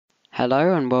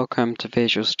Hello and welcome to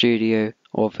Visual Studio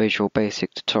or Visual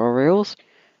Basic Tutorials.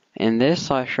 In this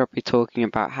I shall be talking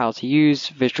about how to use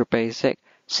Visual Basic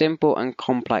simple and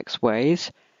complex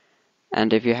ways,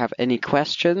 and if you have any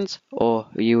questions or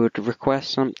you would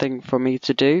request something for me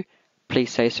to do,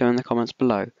 please say so in the comments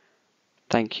below.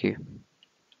 Thank you.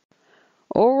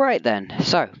 Alright then,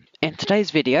 so in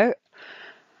today's video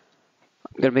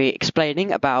I'm going to be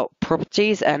explaining about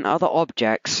properties and other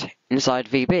objects inside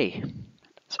VB.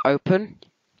 Let's open.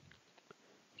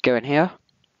 Go in here,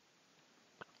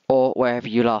 or wherever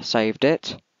you last saved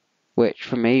it, which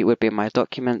for me would be in my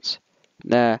documents,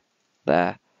 there,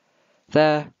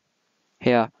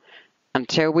 here,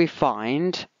 until we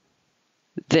find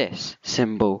this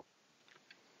symbol.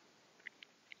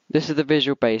 This is the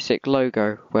Visual Basic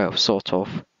logo, well, sort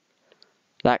of.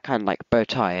 That kind of like bow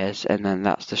tie is, and then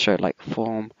that's to show like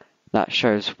form, that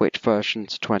shows which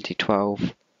version's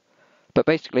 2012. But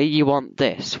basically you want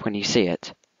this when you see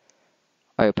it.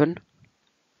 Open,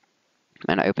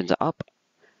 and it opens it up,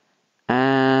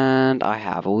 and I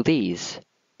have all these.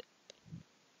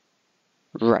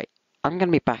 Right, I'm going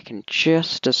to be back in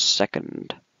just a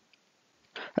second.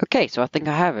 Okay, so I think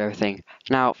I have everything.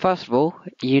 Now, first of all,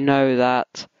 you know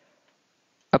that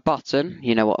a button,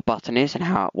 you know what a button is and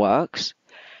how it works,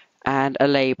 and a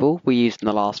label we used in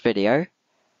the last video,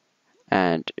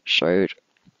 and showed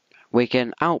we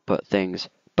can output things,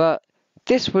 but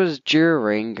this was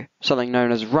during something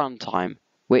known as runtime,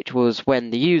 which was when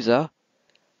the user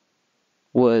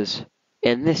was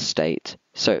in this state.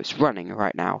 So it's running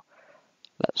right now.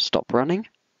 Let's stop running.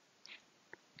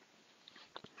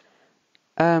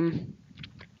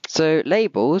 So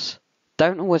labels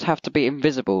don't always have to be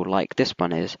invisible like this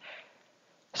one is.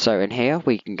 So in here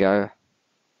we can go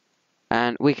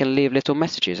and we can leave little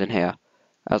messages in here,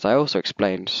 as I also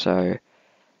explained. So,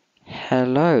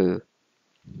 hello.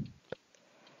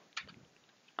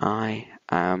 I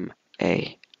am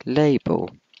a label.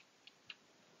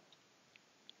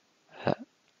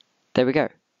 There we go.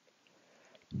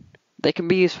 They can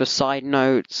be used for side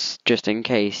notes, just in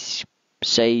case,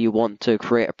 say you want to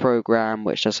create a program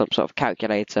which does some sort of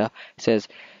calculator. It says,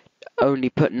 only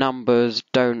put numbers,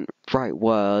 don't write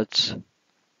words.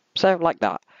 So, like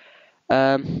that.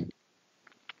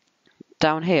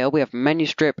 Down here we have menu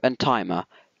strip and timer.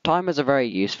 Timers are very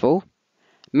useful.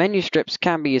 Menu strips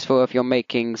can be useful if you're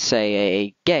making, say,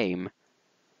 a game.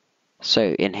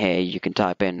 So in here you can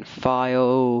type in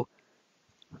file,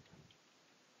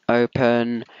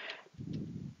 open,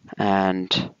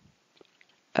 and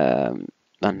I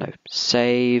don't know,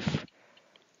 save,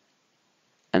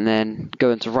 and then go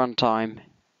into runtime.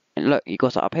 And look, you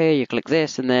got it up here, you click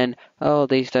this, and then, oh,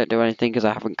 these don't do anything because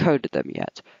I haven't coded them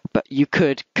yet. But you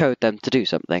could code them to do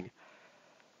something.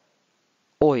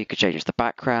 Or you could change the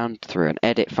background through an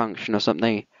edit function or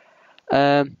something.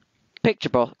 Picture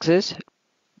boxes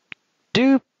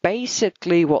do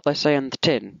basically what they say on the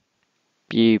tin.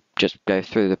 You just go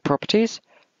through the properties,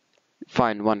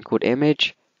 find one called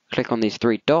image, click on these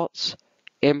three dots,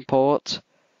 import,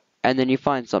 and then you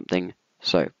find something.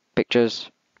 So,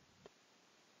 pictures,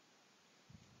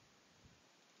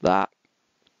 that.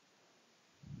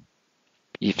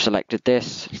 You've selected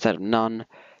this instead of none,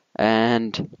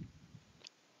 and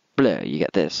blur, you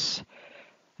get this.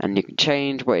 And you can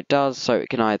change what it does, so it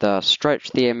can either stretch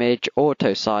the image,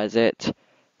 auto size it,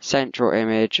 central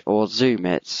image, or zoom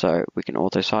it. So we can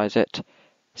auto size it.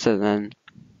 So then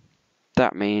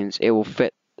that means it will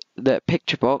fit, the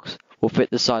picture box will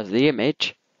fit the size of the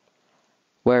image.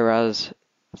 Whereas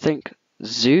I think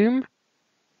zoom?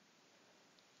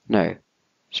 No,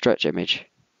 stretch image.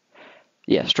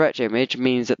 Yeah, stretch image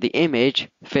means that the image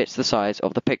fits the size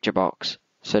of the picture box.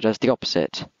 So it does the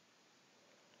opposite.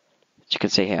 As you can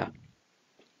see here.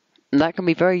 And that can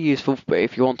be very useful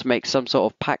if you want to make some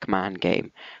sort of Pac-Man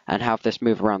game and have this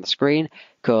move around the screen,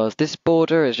 because this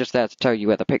border is just there to tell you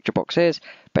where the picture box is,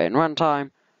 but in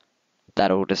runtime,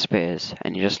 that all disappears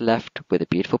and you're just left with a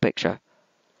beautiful picture.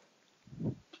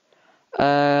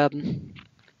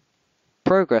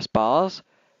 Progress bars,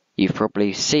 you've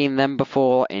probably seen them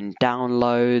before in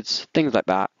downloads, things like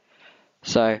that.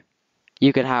 So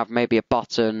you can have maybe a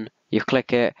button, you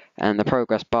click it, and the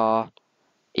progress bar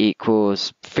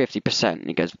equals 50%, and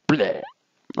it goes bleh,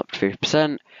 up to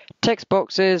 50%. Text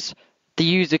boxes, the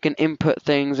user can input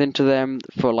things into them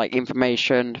for like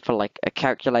information, for like a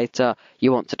calculator.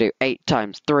 You want to do 8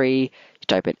 times 3, you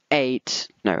type in 8,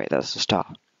 no wait, that's a star.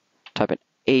 Type in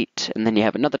 8, and then you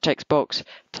have another text box,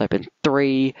 type in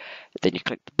 3, then you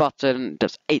click the button, it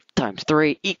does 8 times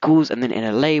 3 equals, and then in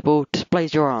a label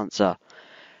displays your answer.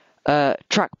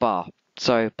 Track bar,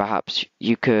 so perhaps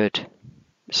you could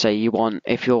say you want,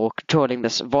 if you're controlling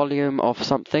this volume of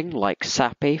something like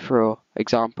SAPI, for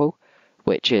example,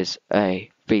 which is a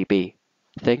VB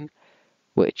thing,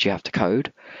 which you have to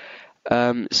code.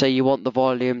 Say you want the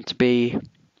volume to be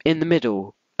in the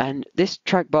middle, and this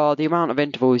track bar, the amount of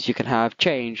intervals you can have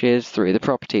changes through the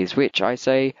properties, which I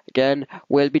say again,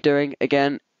 we'll be doing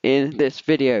again in this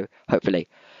video, hopefully.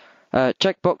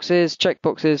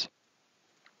 Checkboxes,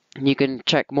 you can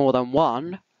check more than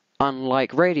one,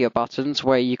 unlike radio buttons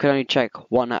where you can only check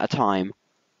one at a time.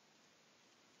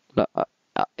 Look,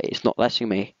 it's not letting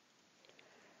me.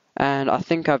 And I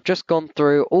think I've just gone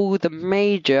through all the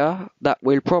major that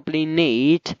we'll probably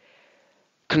need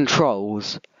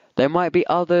controls. There might be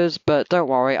others, but don't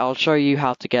worry, I'll show you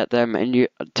how to get them and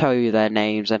tell you their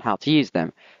names and how to use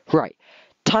them. Right,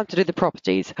 time to do the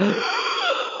properties.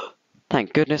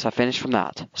 Thank goodness I finished from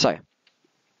that. So,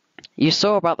 you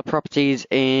saw about the properties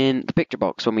in the picture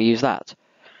box when we use that.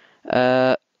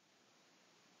 So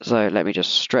let me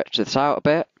just stretch this out a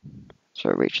bit so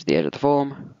it reaches the edge of the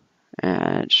form,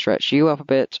 and stretch you up a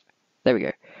bit. There we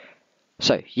go.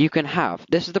 So you can have,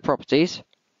 this is the properties,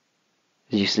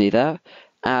 as you see there,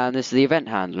 and this is the event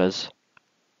handlers.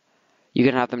 You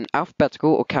can have them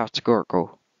alphabetical or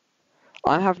categorical.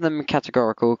 I'm having them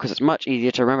categorical because it's much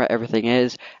easier to remember everything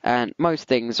is, and most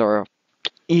things are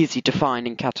easy to find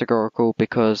in categorical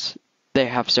because they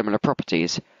have similar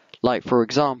properties. Like, for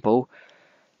example,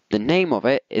 the name of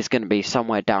it is going to be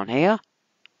somewhere down here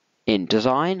in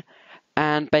design,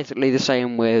 and basically the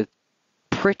same with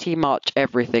pretty much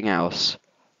everything else.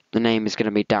 The name is going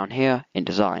to be down here in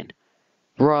design,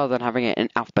 rather than having it in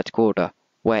alphabetical order,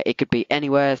 where it could be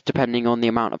anywhere depending on the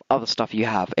amount of other stuff you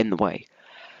have in the way.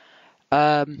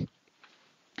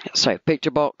 So,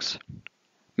 picture box.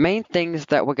 Main things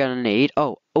that we're going to need.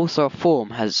 Oh, also a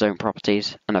form has its own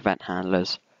properties and event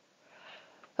handlers.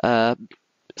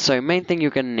 So main thing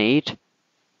you're going to need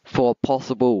for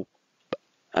possible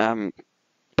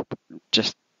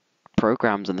just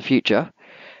programs in the future.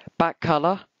 Back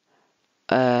color.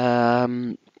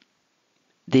 The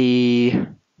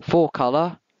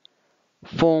forecolor.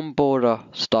 Form border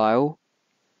style.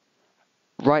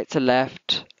 Right to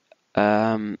left.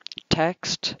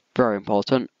 Text. Very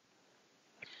important.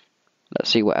 Let's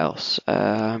see what else.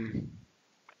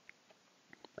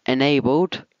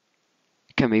 Enabled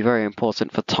can be very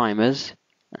important for timers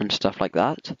and stuff like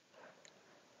that.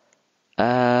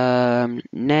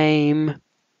 Name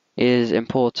is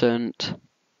important.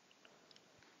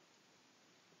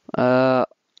 Oh,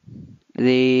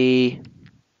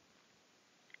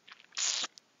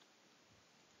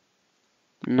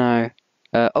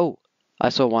 I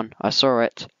saw one. I saw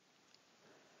it.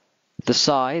 The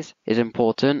size is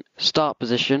important. Start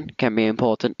position can be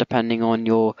important depending on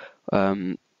your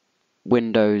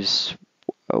Windows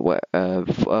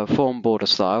form border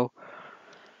style.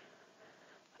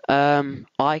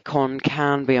 Icon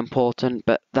can be important,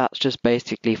 but that's just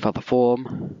basically for the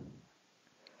form.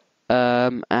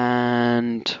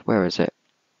 And where is it?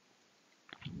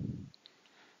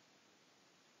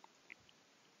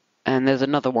 And there's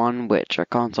another one which I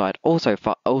can't hide. Also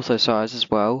size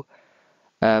as well.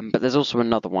 But there's also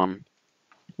another one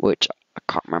which I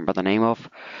can't remember the name of.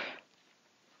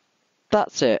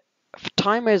 That's it.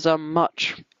 Timers are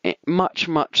much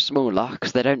smaller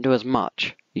because they don't do as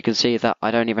much. You can see that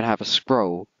I don't even have a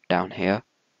scroll down here.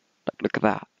 Look at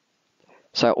that.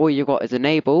 So all you got is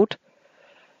enabled,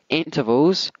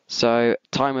 intervals, so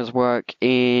timers work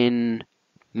in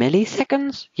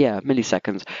milliseconds? Yeah,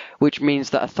 milliseconds, which means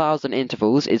that 1,000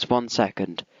 intervals is 1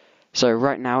 second. So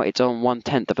right now it's on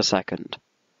 1/10 of a second.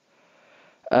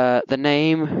 The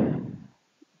name,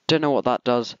 don't know what that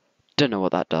does,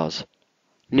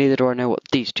 Neither do I know what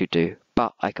these two do,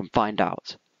 but I can find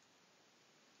out.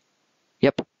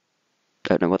 Yep,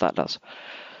 don't know what that does.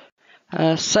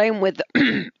 Same with,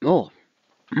 that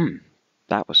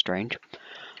was strange.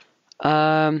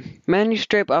 Menu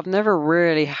strip, I've never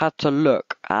really had to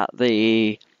look at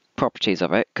the properties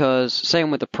of it, because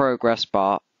same with the progress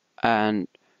bar, and,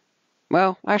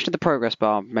 well, actually the progress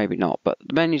bar, maybe not, but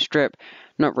the menu strip,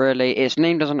 not really. Its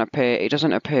name doesn't appear, it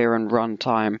doesn't appear in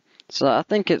runtime, so I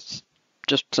think it's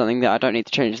just something that I don't need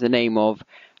to change the name of,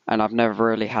 and I've never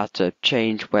really had to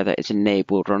change whether it's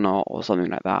enabled or not, or something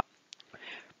like that.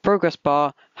 Progress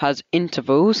bar has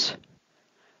intervals,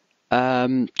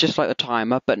 just like the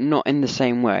timer, but not in the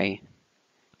same way.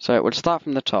 So it would start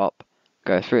from the top,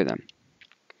 go through them.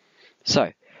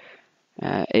 So,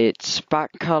 its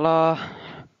back color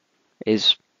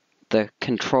is the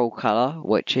control color,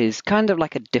 which is kind of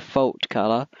like a default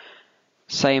color,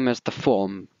 same as the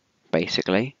form,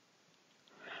 basically.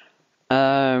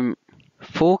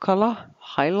 Forecolor,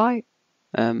 highlight,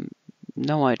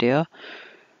 No idea.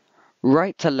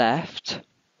 Right to left,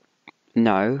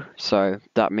 no, so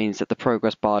that means that the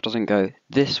progress bar doesn't go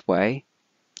this way,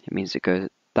 it means it goes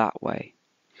that way.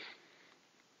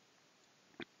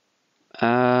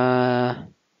 Let's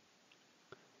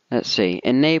see,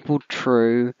 enable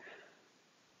true,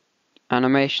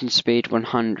 animation speed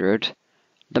 100.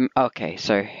 Okay,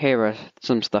 so here are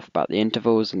some stuff about the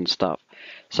intervals and stuff.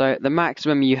 So the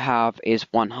maximum you have is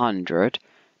 100,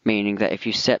 meaning that if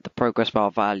you set the progress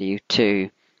bar value to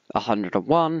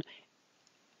 101,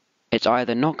 it's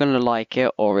either not going to like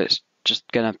it or it's just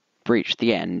going to reach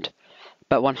the end.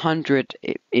 But 100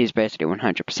 is basically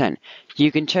 100%.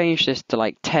 You can change this to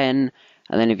like 10,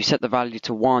 and then if you set the value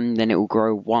to 1, then it will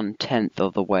grow 1/10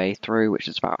 of the way through, which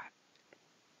is about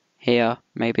here,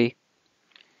 maybe.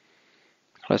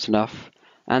 Close enough.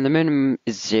 And the minimum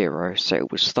is 0, so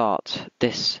it will start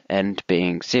this end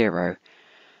being 0.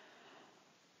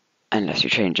 Unless you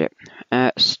change it.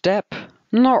 Step,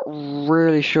 not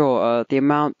really sure. The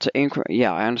amount to increment,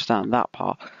 yeah, I understand that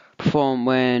part. Perform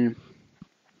when...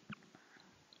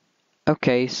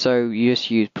 Okay, so you just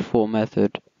use perform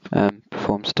method,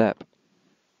 perform step.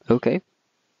 Okay.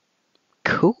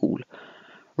 Cool.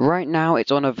 Right now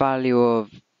it's on a value of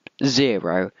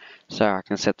 0, so I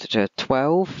can set it to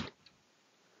 12.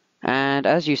 And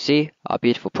as you see, our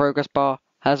beautiful progress bar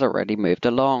has already moved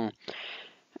along.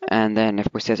 And then if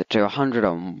we set it to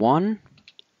 101,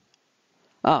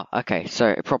 okay, so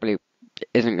it probably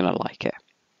isn't going to like it.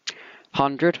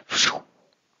 100,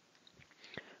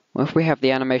 well, if we have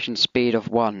the animation speed of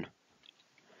 1,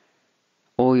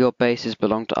 all your bases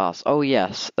belong to us. Oh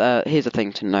yes, here's a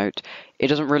thing to note. It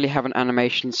doesn't really have an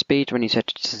animation speed when you set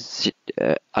it to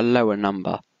a lower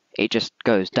number. It just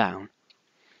goes down.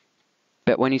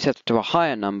 But when you set it to a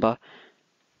higher number,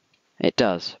 it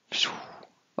does.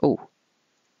 Oh.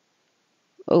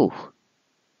 Oh.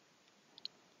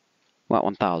 Well,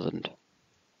 1000.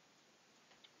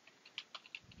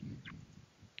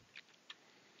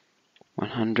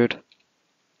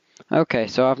 Okay,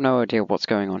 so I have no idea what's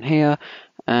going on here,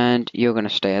 and you're going to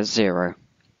stay as 0.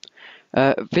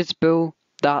 Visible,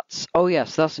 oh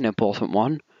yes, that's an important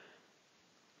one.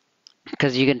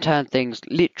 Because you can turn things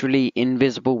literally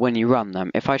invisible when you run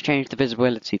them. If I change the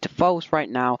visibility to false right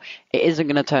now, it isn't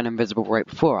going to turn invisible right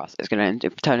before us. It's going to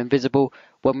turn invisible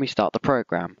when we start the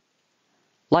program.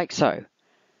 Like so.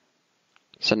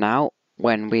 So now,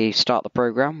 when we start the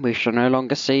program, we shall no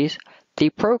longer see the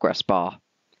progress bar.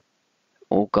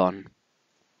 All gone.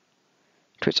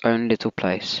 To its own little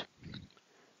place.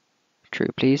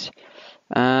 True, please.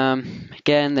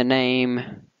 Again, the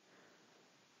name...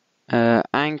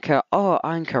 anchor. Oh,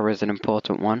 anchor is an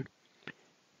important one.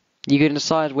 You can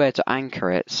decide where to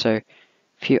anchor it. So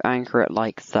if you anchor it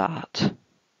like that,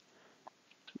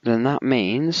 then that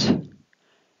means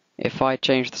if I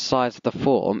change the size of the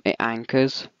form, it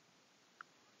anchors.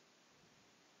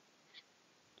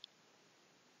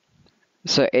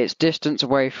 So its distance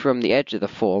away from the edge of the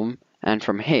form and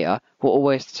from here will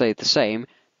always stay the same,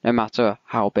 no matter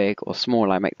how big or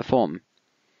small I make the form.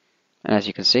 And as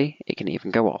you can see, it can even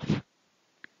go off.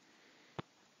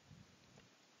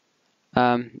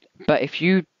 But if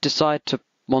you decide to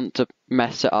want to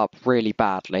mess it up really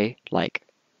badly,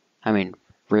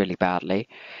 really badly,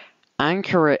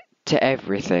 anchor it to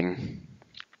everything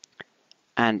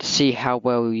and see how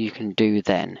well you can do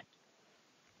then.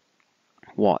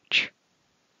 Watch.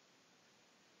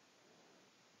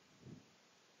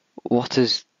 What?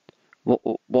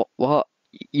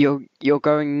 You're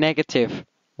going negative.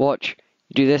 Watch.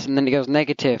 You do this and then it goes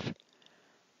negative.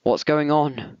 What's going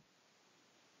on?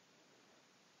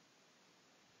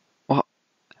 What?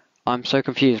 I'm so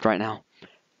confused right now.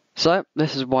 So,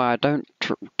 this is why I don't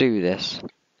do this.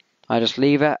 I just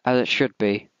leave it as it should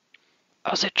be.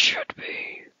 As it should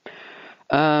be.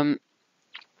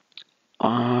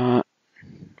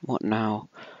 What now?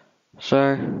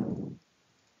 So...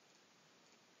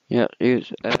 yeah,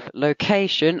 use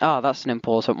location. That's an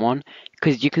important one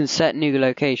because you can set new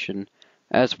location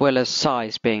as well as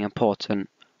size being important.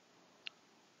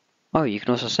 Oh, you can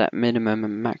also set minimum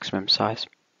and maximum size.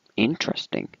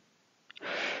 Interesting.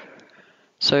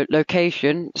 So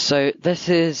location. So this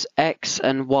is X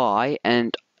and Y,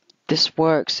 and this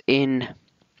works in,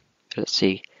 let's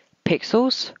see,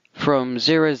 pixels from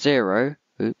 0, 0.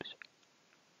 Oops.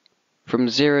 From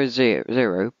 0, 0,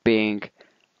 0 being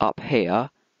up here.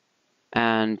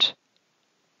 And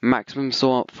maximum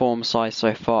form size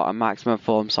so far and maximum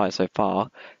form size so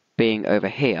far being over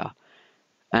here.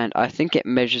 And I think it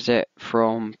measures it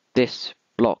from this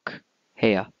block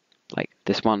here, like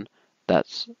this one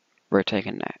that's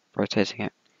rotating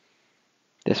it.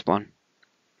 This one.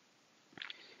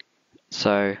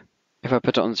 So if I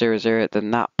put it on 0, 0,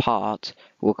 then that part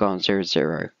will go on 0,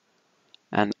 0.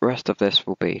 And the rest of this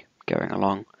will be going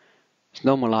along. It's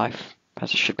normal life,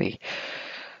 as it should be.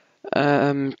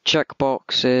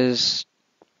 Checkboxes.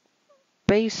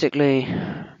 Basically,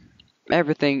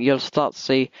 everything, you'll start to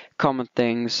see common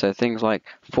things. So things like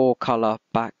fore color,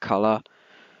 back color,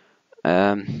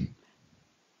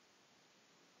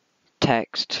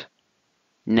 text,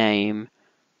 name,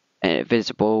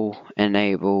 visible,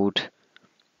 enabled,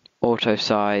 auto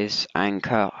size,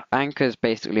 anchor. Anchor is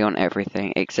basically on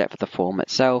everything except for the form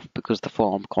itself, because the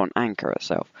form can't anchor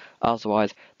itself.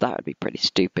 Otherwise, that would be pretty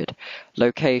stupid.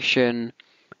 Location.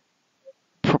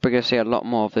 Probably going to see a lot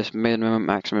more of this minimum and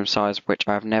maximum size, which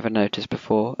I've never noticed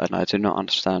before, and I do not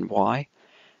understand why.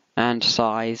 And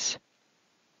size.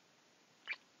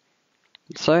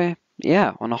 So,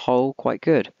 yeah, on a whole, quite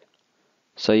good.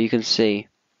 So you can see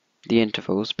the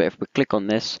intervals, but if we click on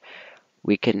this,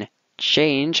 we can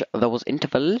change those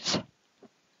intervals.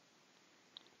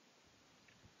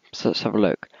 So let's have a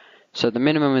look. So the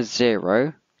minimum is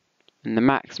 0, and the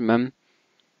maximum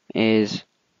is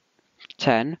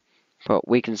 10, but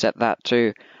we can set that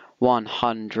to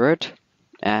 100,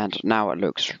 and now it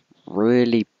looks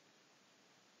really,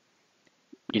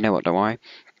 you know what, don't worry.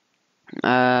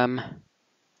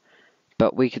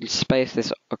 But we can space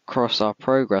this across our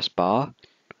progress bar,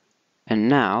 and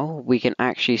now we can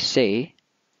actually see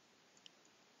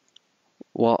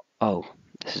what, oh,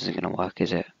 this isn't going to work,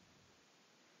 is it?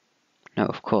 No,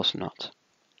 of course not.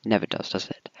 Never does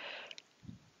it?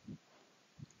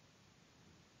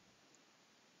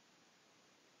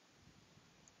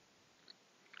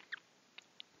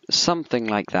 Something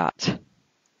like that.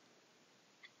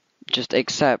 Just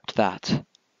accept that.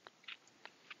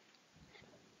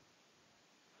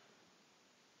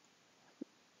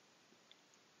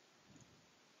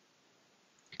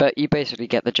 But you basically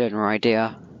get the general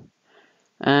idea.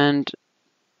 And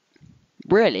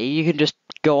really, you can just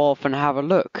go off and have a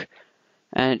look.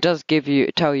 And it does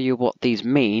tell you what these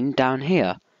mean down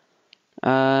here.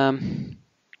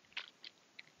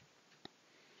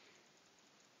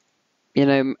 You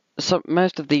know,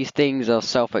 most of these things are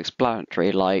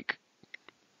self-explanatory, like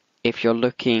if you're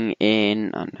looking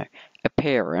in, I don't know,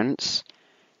 appearance,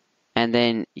 and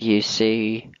then you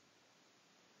see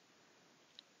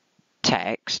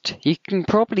text, you can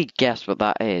probably guess what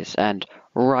that is, and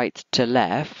right to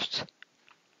left,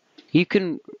 you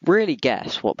can really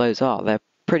guess what those are. They're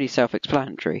pretty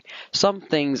self-explanatory. Some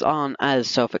things aren't as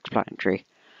self-explanatory.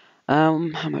 How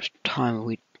much time are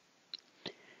we?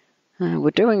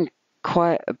 We're doing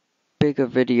quite a bigger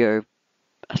video.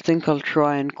 I think I'll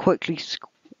try and quickly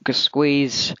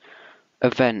squeeze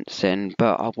events in,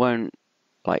 but I won't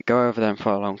go over them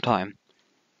for a long time.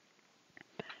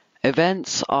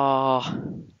 Events are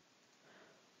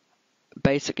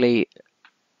basically,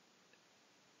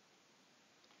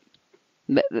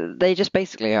 they just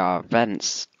basically are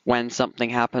events. When something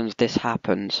happens, this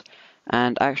happens.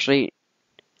 And actually,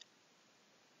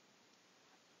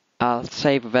 I'll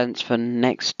save events for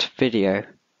next video.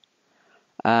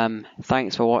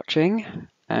 Thanks for watching,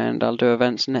 and I'll do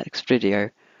events next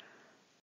video.